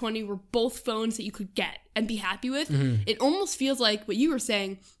and the S20 were both phones that you could get and be happy with. It almost feels like what you were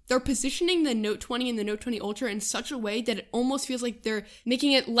saying, they're positioning the Note 20 and the Note 20 Ultra in such a way that it almost feels like they're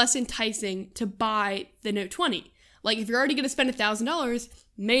making it less enticing to buy the Note 20. Like if you're already going to spend $1,000,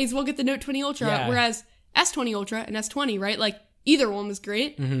 may as well get the Note 20 Ultra. Yeah. Whereas S20 Ultra and S20, right? Like either one was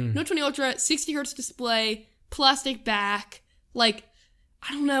great. Note 20 Ultra, 60 hertz display, plastic back, like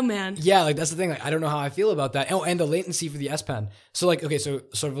I don't know, man. Yeah, like that's the thing. Like I don't know how I feel about that. Oh, and the latency for the S Pen. So like, okay, so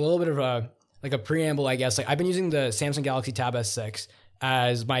sort of a little bit of a preamble, I guess. Like I've been using the Samsung Galaxy Tab S6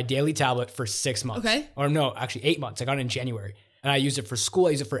 as my daily tablet for 6 months. Okay. Or no, actually 8 months. I got it in January. And I use it for school.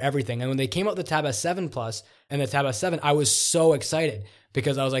 I use it for everything. And when they came out with the Tab S7 Plus and the Tab S7, I was so excited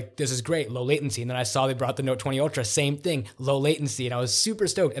because I was like, this is great, low latency. And then I saw they brought the Note 20 Ultra, same thing, low latency. And I was super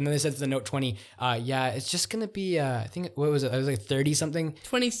stoked. And then they said to the Note 20, yeah, it's just going to be, I think, what was it? It was like 30 something?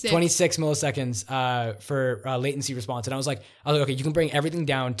 26 milliseconds for latency response. And I was like, okay, you can bring everything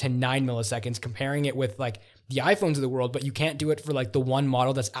down to 9 milliseconds, comparing it with like the iPhones of the world, but you can't do it for like the one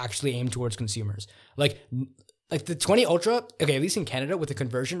model that's actually aimed towards consumers. Like the 20 Ultra, okay, at least in Canada with the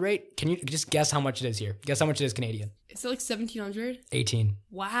conversion rate, can you just guess how much it is here? Guess how much it is Canadian? Is it like 1,700? 18.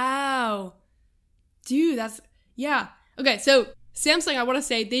 Wow. Dude, yeah. Okay, so Samsung, I want to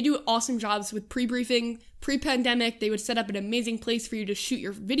say, they do awesome jobs with pre-briefing. Pre-pandemic, they would set up an amazing place for you to shoot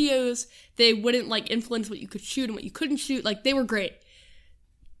your videos. They wouldn't like influence what you could shoot and what you couldn't shoot. Like they were great.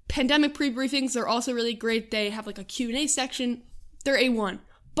 Pandemic pre-briefings are also really great. They have like a Q&A section. They're A1.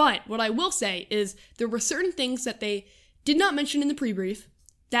 But what I will say is there were certain things that they did not mention in the pre-brief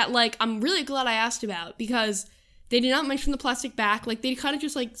that like I'm really glad I asked about, because they did not mention the plastic back. Like they kind of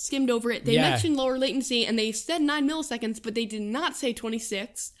just like skimmed over it. They mentioned lower latency and they said 9 milliseconds, but they did not say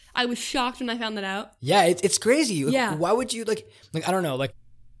 26. I was shocked when I found that out. Yeah, it's crazy. Yeah. Why would you like I don't know, like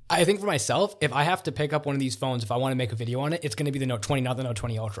I think for myself, if I have to pick up one of these phones, if I want to make a video on it, it's going to be the Note 20, not the Note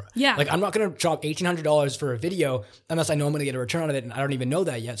 20 Ultra. Yeah. Like, I'm not going to drop $1,800 for a video unless I know I'm going to get a return on it, and I don't even know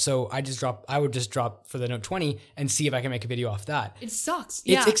that yet. So I would just drop for the Note 20 and see if I can make a video off that. It sucks.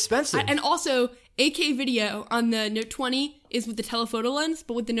 It's expensive. And also, 8K video on the Note 20 is with the telephoto lens,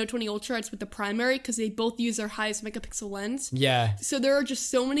 but with the Note 20 Ultra, it's with the primary, because they both use their highest megapixel lens. Yeah. So there are just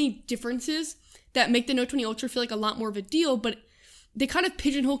so many differences that make the Note 20 Ultra feel like a lot more of a deal, but they kind of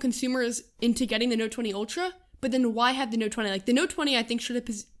pigeonhole consumers into getting the Note 20 Ultra, but then why have the Note 20? Like, the Note 20, I think, should have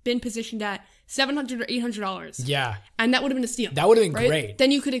been positioned at $700 or $800. Yeah. And that would have been a steal. That would have been right? great. Then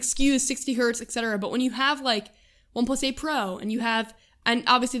you could excuse 60 hertz, etc. But when you have, like, OnePlus 8 Pro, and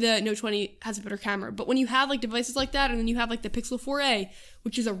obviously the Note 20 has a better camera, but when you have, like, devices like that, and then you have, like, the Pixel 4a,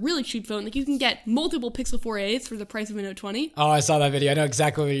 which is a really cheap phone, like, you can get multiple Pixel 4a's for the price of a Note 20. Oh, I saw that video. I know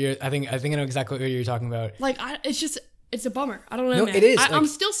exactly what I think I know exactly what you're talking about. Like, it's a bummer. I don't know, man. It is. I'm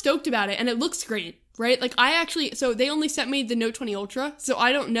still stoked about it, and it looks great, right? Like, so they only sent me the Note 20 Ultra, so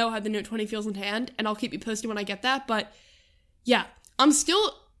I don't know how the Note 20 feels in hand, and I'll keep you posted when I get that, but yeah, I'm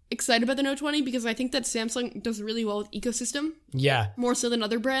still excited about the Note 20 because I think that Samsung does really well with ecosystem. Yeah. More so than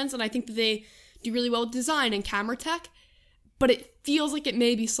other brands, and I think that they do really well with design and camera tech, but it feels like it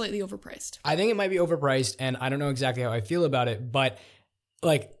may be slightly overpriced. I think it might be overpriced, and I don't know exactly how I feel about it, but,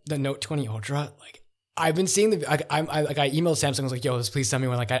 like, the Note 20 Ultra, like, I've been seeing I emailed Samsung. I was like, "Yo, please send me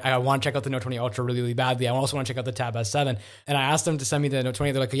one. Like, I want to check out the Note 20 Ultra really, really badly. I also want to check out the Tab S7." And I asked them to send me the Note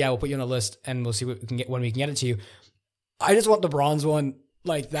 20. They're like, "Yeah, we'll put you on a list, and we'll see what we can get when we can get it to you." I just want the bronze one,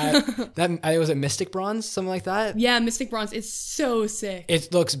 like that. Was it Mystic Bronze, something like that? Yeah, Mystic Bronze. It's so sick.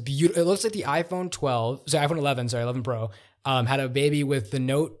 It looks beautiful. It looks like the iPhone 11 Pro, had a baby with the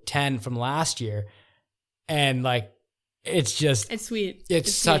Note 10 from last year, and like. It's sweet.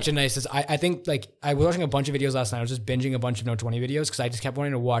 It's such a nice. I think like I was watching a bunch of videos last night. I was just binging a bunch of Note 20 videos because I just kept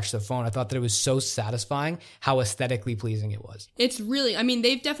wanting to watch the phone. I thought that it was so satisfying how aesthetically pleasing it was. It's really, I mean,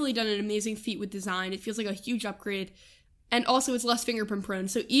 they've definitely done an amazing feat with design. It feels like a huge upgrade. And also it's less fingerprint prone.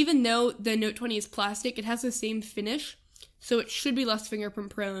 So even though the Note 20 is plastic, it has the same finish. So it should be less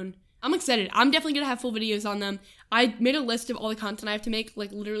fingerprint prone. I'm excited. I'm definitely going to have full videos on them. I made a list of all the content I have to make,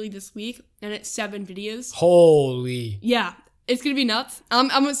 like, literally this week, and it's 7 videos. Holy. Yeah. It's going to be nuts.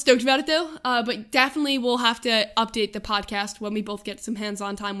 I'm stoked about it, though. But definitely we'll have to update the podcast when we both get some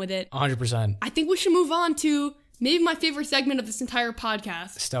hands-on time with it. 100%. I think we should move on to maybe my favorite segment of this entire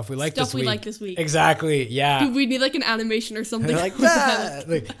podcast. Stuff we like this week. Exactly, yeah. Dude, we need like an animation or something. Like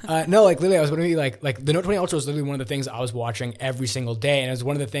that. No, like literally, I was wondering, like the Note 20 Ultra was literally one of the things I was watching every single day, and it was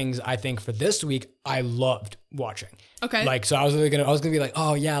one of the things I think for this week I loved watching. Okay. Like, so I was gonna be like,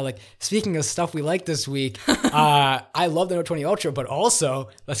 oh yeah, like speaking of stuff we like this week, I love the Note 20 Ultra, but also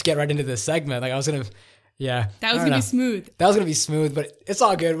let's get right into this segment. Like I was gonna. Yeah. That was going to be smooth. That was going to be smooth, but it's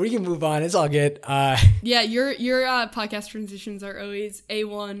all good. We can move on. It's all good. Yeah, your podcast transitions are always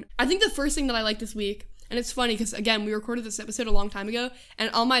A1. I think the first thing that I like this week, and it's funny because, again, we recorded this episode a long time ago,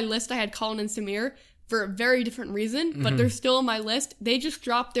 and on my list I had Colin and Samir for a very different reason, but they're still on my list. They just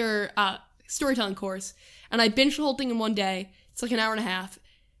dropped their storytelling course, and I binged the whole thing in one day. It's like an hour and a half.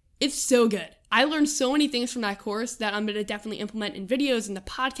 It's so good. I learned so many things from that course that I'm going to definitely implement in videos and the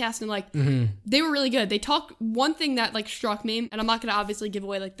podcast, and like they were really good. They talked one thing that like struck me, and I'm not going to obviously give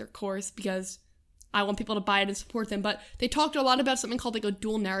away like their course because I want people to buy it and support them, but they talked a lot about something called like a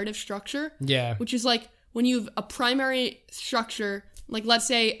dual narrative structure. Yeah. Which is like when you have a primary structure, like let's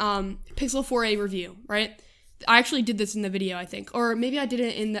say Pixel 4a review, right? I actually did this in the video, I think, or maybe I did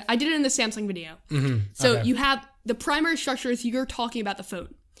it in the Samsung video. So you have the primary structure is you're talking about the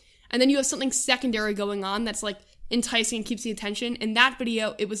phone. And then you have something secondary going on that's like enticing and keeps the attention. In that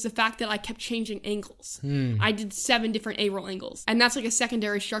video, it was the fact that I kept changing angles. I did 7 different A-roll angles. And that's like a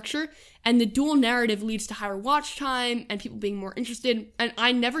secondary structure. And the dual narrative leads to higher watch time and people being more interested. And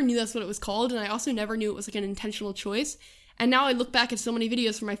I never knew that's what it was called. And I also never knew it was like an intentional choice. And now I look back at so many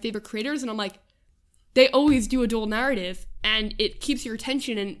videos from my favorite creators and I'm like, they always do a dual narrative and it keeps your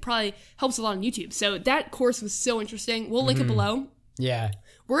attention and probably helps a lot on YouTube. So that course was so interesting. We'll link it below. Yeah.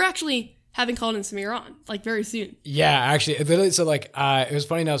 We're actually having Colin and Samir on, like, very soon. Yeah, actually. Literally, so, like, it was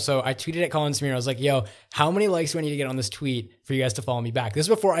funny enough. So I tweeted at Colin and Samir. I was like, yo, how many likes do I need to get on this tweet for you guys to follow me back? This is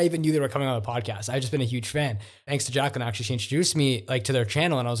before I even knew they were coming on the podcast. I've just been a huge fan. Thanks to Jacqueline, actually, she introduced me, like, to their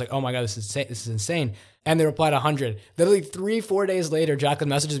channel. And I was like, oh, my God, this is insane. And they replied 100. Literally 3-4 days later, Jacqueline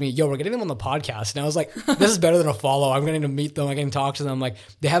messages me, yo, we're getting them on the podcast. And I was like, this is better than a follow. I'm getting to meet them. I can talk to them. Like,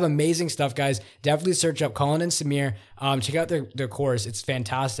 they have amazing stuff, guys. Definitely search up Colin and Samir. Check out their course. It's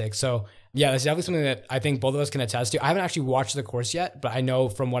fantastic. So, yeah, that's definitely something that I think both of us can attest to. I haven't actually watched the course yet, but I know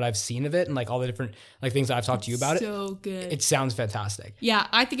from what I've seen of it and like all the different like things that I've talked to you about so good. It sounds fantastic. Yeah,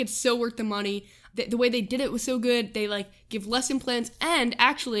 I think it's so worth the money. The way they did it was so good. They like give lesson plans and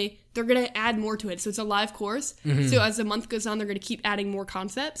actually they're going to add more to it. So it's a live course. So as the month goes on, they're going to keep adding more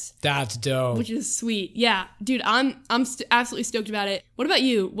concepts. That's dope. Which is sweet. Yeah, dude, I'm absolutely stoked about it. What about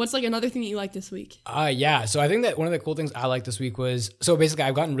you? What's like another thing that you like this week? Yeah. So I think that one of the cool things I liked this week was, so basically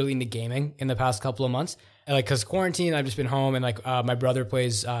I've gotten really into gaming in the past couple of months. And like, cause quarantine, I've just been home and like, my brother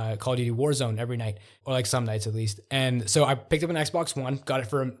plays, Call of Duty Warzone every night or like some nights at least. And so I picked up an Xbox One, got it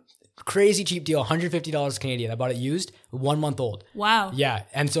for a crazy cheap deal, $150 Canadian. I bought it used, 1 month old. Wow. Yeah.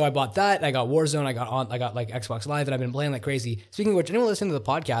 And so I bought that. I got Warzone. I got like Xbox Live and I've been playing like crazy. Speaking of which, anyone listening to the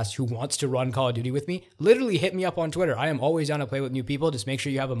podcast who wants to run Call of Duty with me, literally hit me up on Twitter. I am always down to play with new people. Just make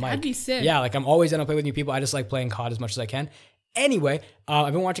sure you have a mic. That'd be sick. Yeah. Like I'm always down to play with new people. I just like playing COD as much as I can. Anyway,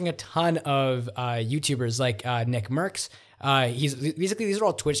 I've been watching a ton of YouTubers like Nick Merckx. He's basically, these are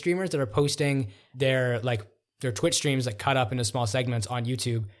all Twitch streamers that are posting their Twitch streams like cut up into small segments on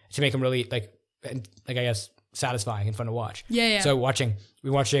YouTube to make them really like I guess satisfying and fun to watch. Yeah. So we're watching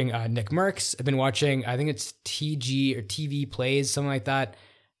Nick Merckx. I've been watching, I think it's TG or TV Plays, something like that.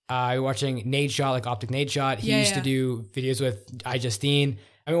 We're watching Nadeshot, like Optic Nadeshot. He used to do videos with iJustine.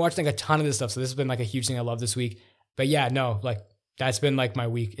 I've been watching like a ton of this stuff. So this has been like a huge thing I love this week. But yeah, no, like that's been like my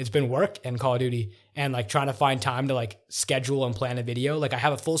week. It's been work and Call of Duty and like trying to find time to like schedule and plan a video. Like I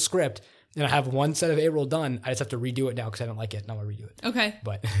have a full script and I have one set of A-roll done. I just have to redo it now because I don't like it. Now I'll redo it. Okay.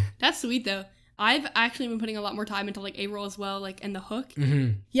 But that's sweet though. I've actually been putting a lot more time into like A-roll as well, like and the hook.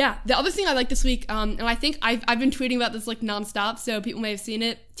 Mm-hmm. Yeah. The other thing I like this week, and I think I've been tweeting about this like nonstop, so people may have seen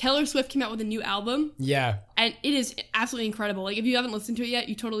it. Taylor Swift came out with a new album. Yeah. And it is absolutely incredible. Like if you haven't listened to it yet,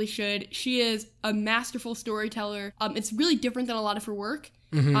 you totally should. She is a masterful storyteller. It's really different than a lot of her work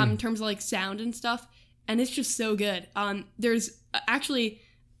in terms of like sound and stuff. And it's just so good. There's actually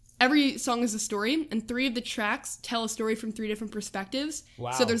every song is a story, and 3 of the tracks tell a story from 3 different perspectives. Wow.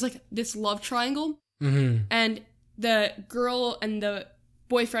 So there's like this love triangle, Mm-hmm. and the girl and the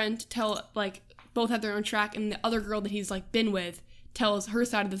boyfriend tell like both have their own track, and the other girl that he's like been with tells her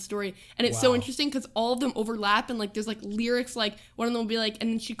side of the story. And it's so interesting because all of them overlap, and like there's like lyrics, like one of them will be like,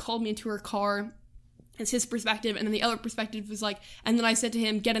 and then she called me into her car. It's his perspective, and then the other perspective was like, and then I said to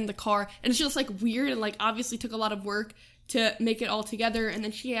him, get in the car. And it's just like weird, and like obviously took a lot of work to make it all together. And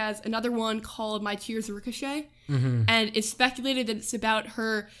then she has another one called My Tears Ricochet, and it's speculated that it's about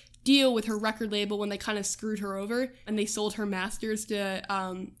her deal with her record label when they kind of screwed her over and they sold her masters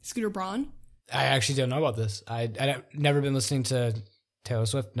to Scooter Braun. I actually don't know about this. I've never been listening to Taylor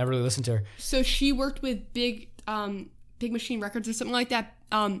Swift. Never really listened to her. So she worked with Big Machine Records or something like that,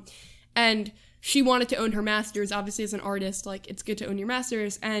 and she wanted to own her masters. Obviously, as an artist, like it's good to own your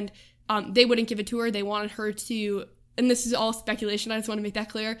masters, and they wouldn't give it to her. They wanted her to, and this is all speculation, I just want to make that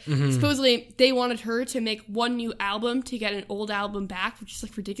clear. Supposedly, they wanted her to make one new album to get an old album back, which is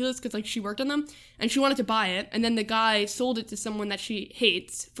like ridiculous because like she worked on them, and she wanted to buy it, and then the guy sold it to someone that she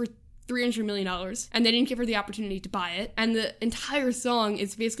hates for $300 million, and they didn't give her the opportunity to buy it. And the entire song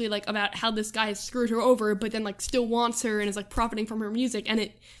is basically like about how this guy has screwed her over, but then like still wants her and is like profiting from her music.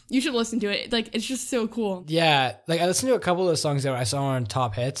 And you should listen to it. Like, it's just so cool. Yeah, like I listened to a couple of the songs that I saw on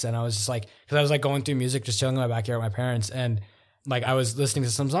Top Hits, and I was just like, because I was like going through music, just chilling in my backyard with my parents, and like I was listening to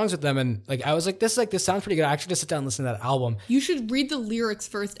some songs with them, and like I was like, this sounds pretty good. I actually just sit down and listen to that album. You should read the lyrics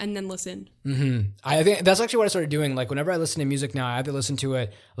first and then listen. I think that's actually what I started doing. Like whenever I listen to music now, I have to listen to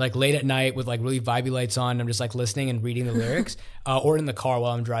it like late at night with like really vibey lights on. I'm just like listening and reading the lyrics, or in the car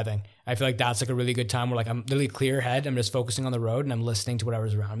while I'm driving. I feel like that's like a really good time where like I'm literally clear head. I'm just focusing on the road and I'm listening to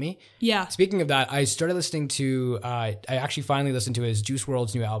whatever's around me. Yeah. Speaking of that, I started listening to. I actually finally listened to his Juice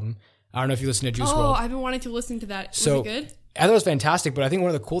WRLD's new album. I don't know if you listen to Juice WRLD. Oh, I've been wanting to listen to that. Was it good? I thought it was fantastic, but I think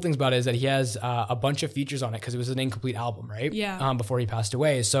one of the cool things about it is that he has a bunch of features on it because it was an incomplete album, right? Yeah. Before he passed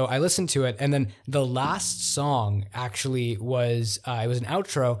away. So I listened to it, and then the last song actually was, it was an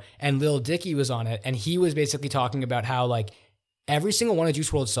outro, and Lil Dicky was on it, and he was basically talking about how like every single one of Juice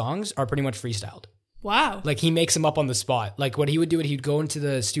WRLD's songs are pretty much freestyled. Wow. Like he makes them up on the spot. Like what he would do, he'd go into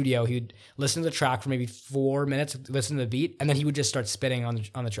the studio, he'd listen to the track for maybe 4 minutes, listen to the beat, and then he would just start spitting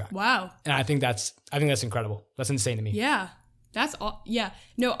on the track. Wow. And I think that's incredible. That's insane to me. Yeah. That's all. Yeah.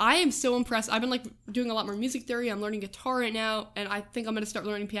 No, I am so impressed. I've been like doing a lot more music theory. I'm learning guitar right now, and I think I'm going to start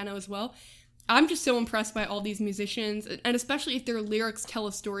learning piano as well. I'm just so impressed by all these musicians, and especially if their lyrics tell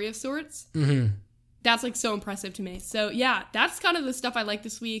a story of sorts. That's like so impressive to me. So yeah, that's kind of the stuff I like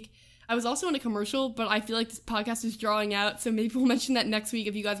this week. I was also in a commercial, but I feel like this podcast is drawing out, so maybe we'll mention that next week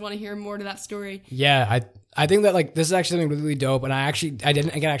if you guys want to hear more to that story. Yeah, I think that like this is actually something really dope, and I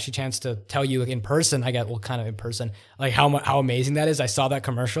didn't get actually a chance to tell you like in person. Kind of in person, like how amazing that is. I saw that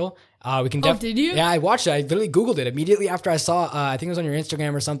commercial. We can. Did you? Yeah, I watched it. I literally Googled it immediately after I saw. I think it was on your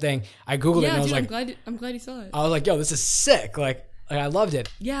Instagram or something. I Googled it and I was like, I'm glad you saw it. I was like, yo, this is sick. Like I loved it.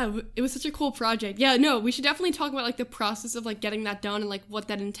 Yeah, it was such a cool project. Yeah, no, we should definitely talk about like the process of like getting that done and like what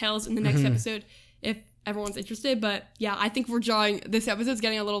that entails in the next episode if everyone's interested. But yeah, I think this episode's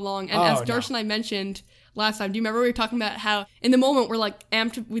getting a little long. And as Darsh and I mentioned last time, do you remember we were talking about how in the moment we're like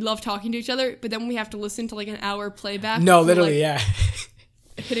amped, we love talking to each other, but then we have to listen to like an hour playback. No, literally, yeah.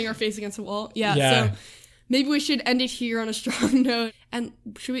 Hitting our face against the wall. Yeah. So maybe we should end it here on a strong note. And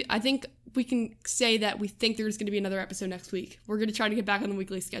I think we can say that we think there's going to be another episode next week. We're going to try to get back on the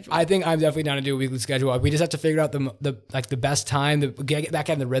weekly schedule. I think I'm definitely down to do a weekly schedule. We just have to figure out the best time to get back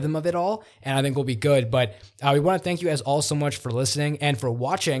in the rhythm of it all, and I think we'll be good. But we want to thank you guys all so much for listening and for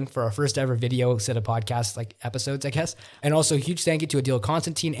watching for our first ever video set of podcast like episodes, I guess. And also a huge thank you to Adil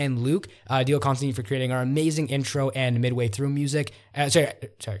Constantine and Luke. Adil Constantine for creating our amazing intro and midway through music.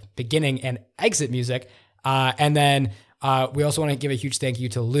 Beginning and exit music. And then we also want to give a huge thank you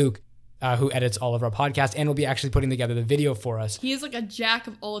to Luke, who edits all of our podcasts and will be actually putting together the video for us. He is like a jack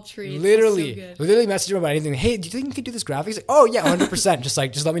of all trades. Literally, so literally message him about anything. Hey, do you think you could do this graphic? He's like, oh yeah, 100%. just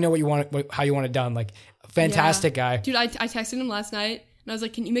let me know what you want, how you want it done. Like, fantastic guy. Dude, I texted him last night and I was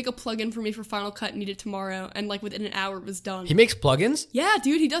like, can you make a plugin for me for Final Cut? Need it tomorrow. And like within an hour it was done. He makes plugins? Yeah,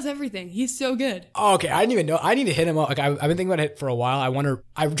 dude, he does everything. He's so good. Oh, okay. I didn't even know. I need to hit him up. Like I've been thinking about it for a while.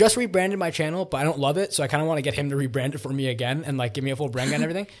 I've just rebranded my channel, but I don't love it. So I kind of want to get him to rebrand it for me again and like give me a full brand and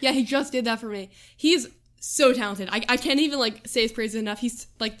everything. Yeah, he just did that for me. He's so talented. I can't even like say his praises enough. He's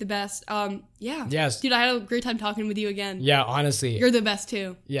like the best. Yeah. Yes. Dude, I had a great time talking with you again. Yeah, honestly. You're the best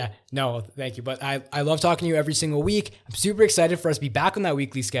too. Yeah. No, thank you. But I love talking to you every single week. I'm super excited for us to be back on that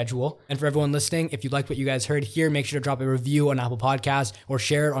weekly schedule. And for everyone listening, if you liked what you guys heard here, make sure to drop a review on Apple Podcasts or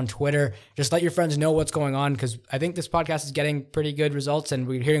share it on Twitter. Just let your friends know what's going on because I think this podcast is getting pretty good results and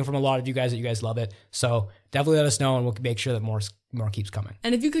we're hearing from a lot of you guys that you guys love it. So definitely let us know and we'll make sure that more keeps coming.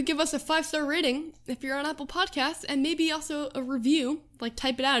 And if you could give us a 5-star rating, if you're on Apple Podcasts, and maybe also a review, like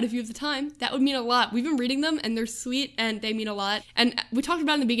type it out if you have the time, that would mean a lot. We've been reading them and they're sweet and they mean a lot. And we talked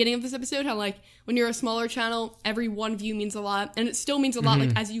about in the beginning of this episode how like when you're a smaller channel, every one view means a lot, and it still means a lot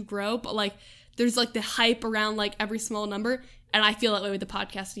like as you grow, but like there's like the hype around like every small number. And I feel that way with the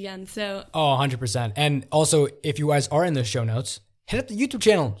podcast again. So 100%. And also, if you guys are in the show notes, hit up the YouTube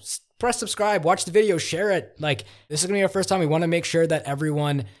channel. Press subscribe, watch the video, share it. Like, this is gonna be our first time. We want to make sure that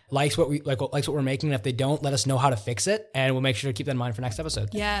everyone likes what we're making. And if they don't, let us know how to fix it, and we'll make sure to keep that in mind for next episode.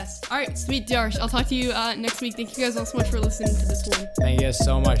 Yes. All right, sweet, Darsh. I'll talk to you next week. Thank you guys all so much for listening to this one. Thank you guys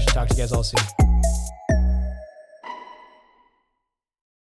so much. Talk to you guys all soon.